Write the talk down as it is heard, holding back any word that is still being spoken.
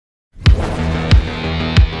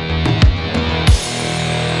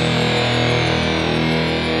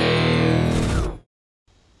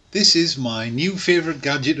This is my new favourite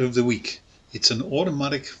gadget of the week. It's an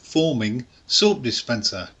automatic foaming soap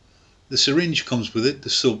dispenser. The syringe comes with it, the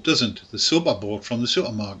soap doesn't. The soap I bought from the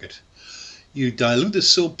supermarket. You dilute the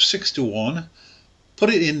soap 6:1, put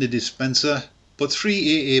it in the dispenser, put 3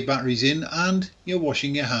 AA batteries in, and you're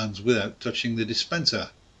washing your hands without touching the dispenser.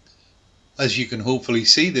 As you can hopefully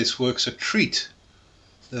see, this works a treat.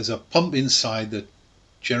 There's a pump inside that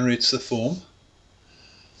generates the foam.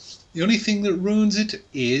 The only thing that ruins it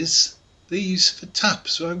is the use for tap,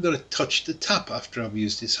 so I've got to touch the tap after I've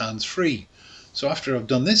used this hands-free. So after I've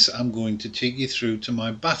done this, I'm going to take you through to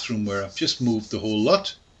my bathroom where I've just moved the whole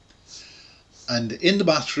lot. And in the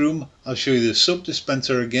bathroom, I'll show you the soap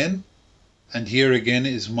dispenser again. And here again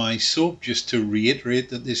is my soap, just to reiterate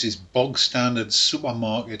that this is bog standard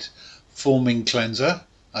supermarket foaming cleanser.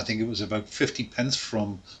 I think it was about 50p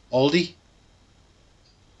from Aldi.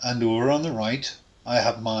 And over on the right, I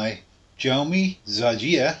have my Xiaomi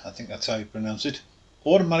Zajia, I think that's how you pronounce it,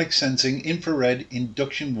 automatic sensing infrared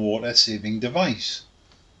induction water saving device.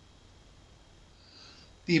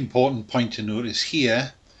 The important point to notice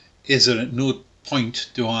here is that at no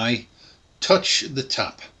point do I touch the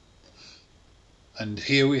tap. And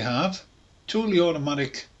here we have totally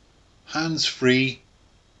automatic, hands-free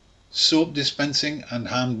soap dispensing and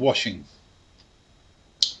hand washing.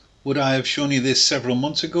 Would I have shown you this several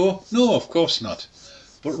months ago? No, of course not.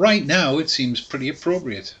 But right now it seems pretty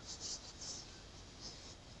appropriate.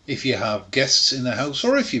 If you have guests in the house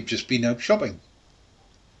or if you've just been out shopping.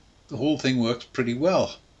 The whole thing works pretty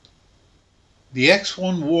well. The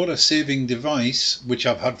X1 water saving device, which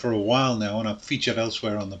I've had for a while now and I've featured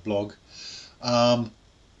elsewhere on the blog,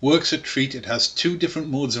 works a treat. It has two different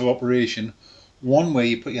modes of operation. One where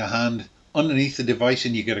you put your hand underneath the device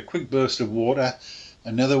and you get a quick burst of water.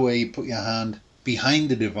 Another way you put your hand behind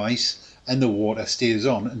the device and the water stays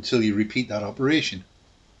on until you repeat that operation.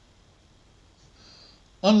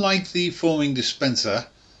 Unlike the foaming dispenser,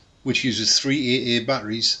 which uses 3 AA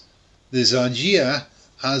batteries, the Zajia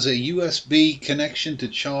has a USB connection to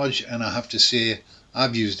charge, and I have to say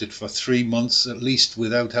I've used it for 3 months at least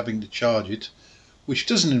without having to charge it, which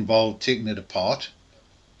doesn't involve taking it apart,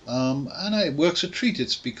 and it works a treat.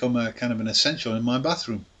 It's become a kind of an essential in my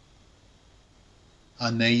bathroom.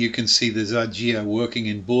 And there you can see the Zajia working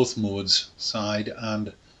in both modes, side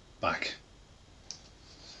and back.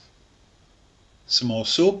 Some more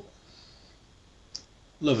soap.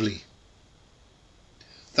 Lovely.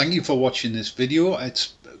 Thank you for watching this video.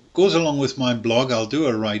 It goes along with my blog. I'll do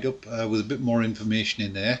a write-up with a bit more information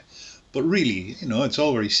in there. But really, it's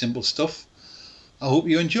all very simple stuff. I hope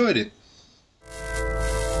you enjoyed it.